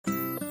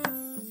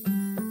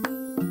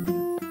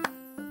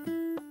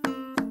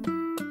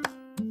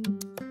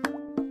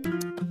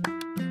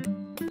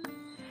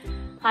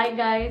Hi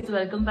guys,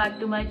 welcome back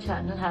to my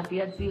channel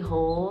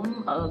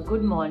Happyartsyhome.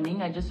 Good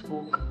morning. I just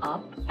woke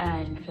up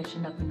and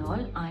freshened up and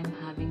all. I'm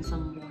having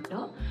some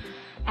water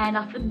and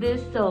after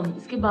this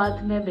इसके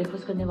बाद मैं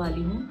breakfast करने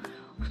वाली हूँ.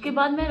 उसके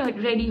बाद मैं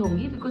ready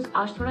होंगी because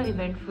आज थोड़ा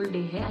eventful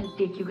day है. I'll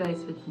take you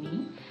guys with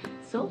me.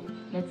 So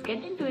let's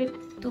get into it.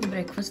 तो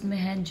breakfast में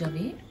है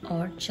जवे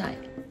और चाय.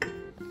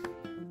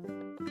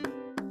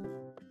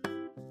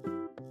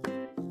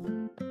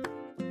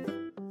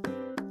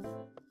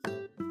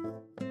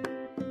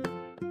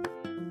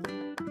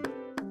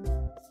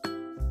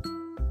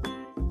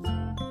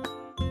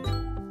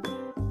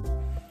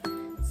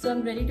 So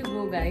I'm ready to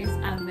go guys.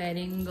 I'm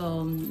wearing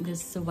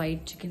this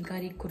white chicken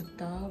curry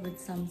kurta with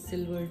some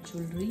silver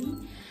jewelry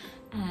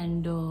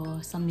and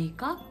some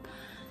makeup,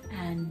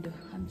 and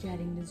I'm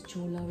carrying this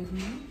chola with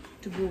me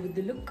to go with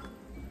the look.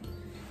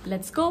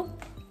 Let's go.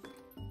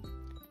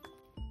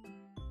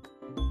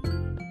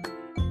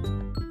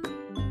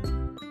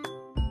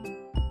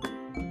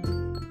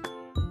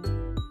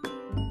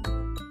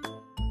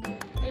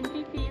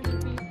 Entry fee is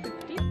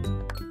 ₹50.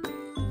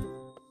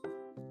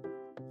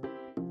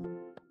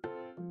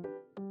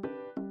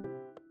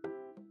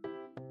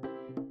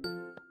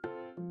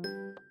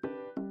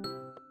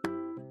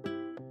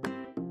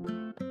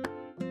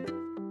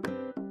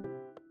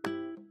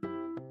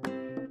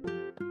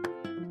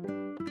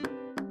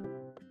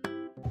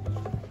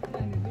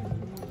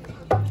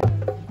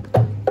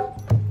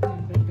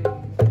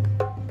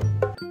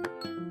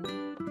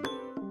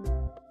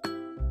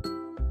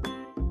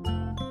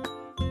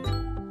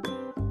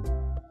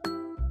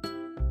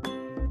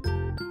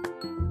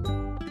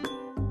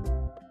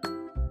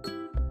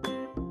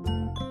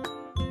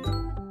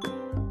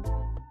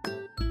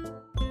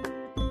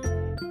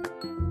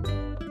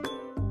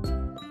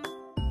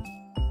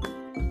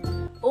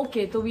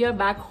 Okay, so we are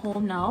back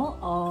home now.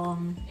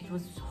 It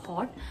was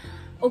hot.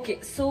 Okay,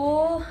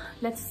 so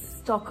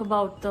let's talk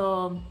about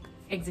the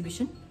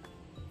exhibition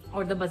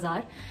or the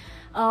bazaar.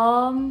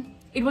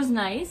 It was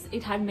nice.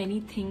 It had many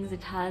things.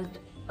 It had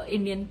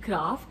Indian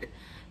craft.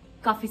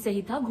 काफी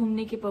सही था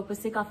घूमने के purpose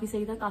से. काफी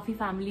सही था. काफी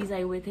फैमिलीज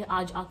आए हुए थे.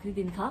 आज आखिरी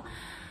दिन था.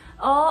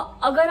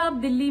 अगर आप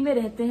दिल्ली में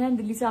रहते हैं,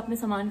 दिल्ली से आपने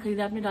सामान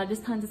खरीदा, आपने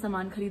राजस्थान से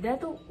सामान खरीदा है,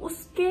 तो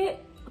उसके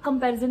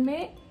कंपैरिजन में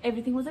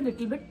everything was a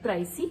little bit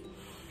pricey.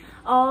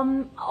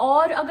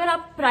 और अगर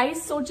आप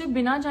प्राइस सोचे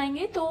बिना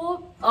जाएंगे तो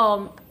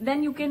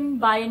then you can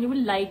buy and you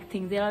will like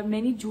things. There are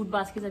many jute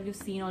baskets that you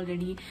have seen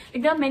already.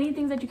 Like there are many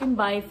things that you can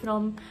buy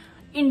from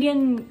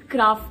Indian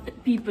craft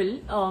people,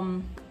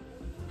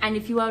 and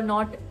if you are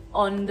not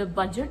on the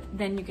budget,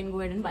 then you can go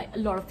ahead and buy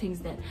a lot of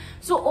things there.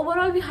 So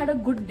overall we had a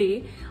good day.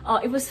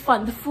 It was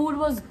fun. The food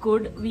was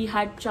good. We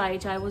had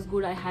chai was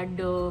good. I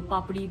had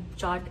papdi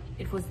chaat.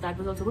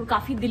 That was also good.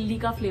 Kafi Delhi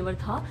ka flavor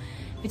tha,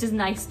 which is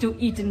nice to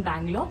eat in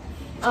Bangalore.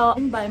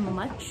 Didn't buy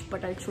much,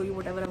 but I'll show you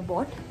whatever I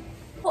bought.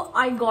 So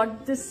I got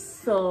this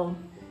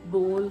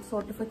bowl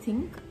sort of a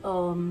thing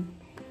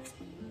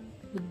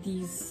with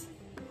these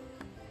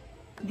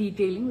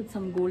detailing, with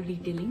some gold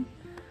detailing.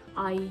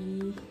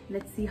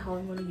 Let's see how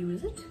I'm going to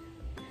use it.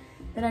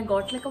 Then I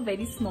got like a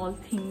very small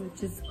thing,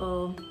 which is a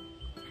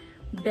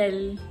bell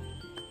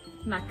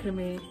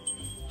macrame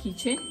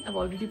keychain. I've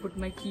already put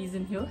my keys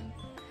in here.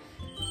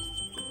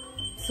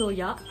 So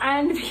yeah,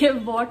 and we have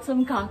bought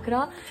some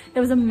khakra.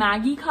 There was a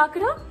Maggi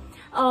Khakra.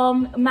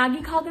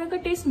 Maggi Khakra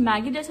का taste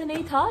Maggi जैसा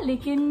नहीं था,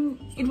 लेकिन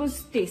it was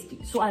tasty.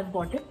 So I've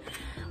bought it.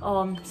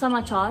 Some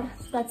achar.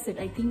 So that's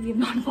it. I think we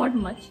have not bought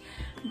much,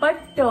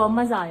 but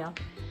मजा आया.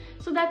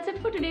 So that's it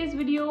for today's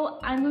video.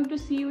 I'm going to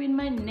see you in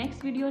my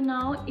next video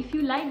now. If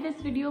you like this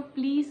video,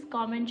 please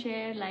comment,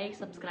 share, like,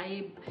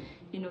 subscribe.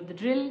 You know the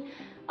drill.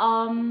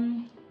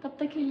 तब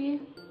तक के लिए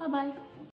bye bye.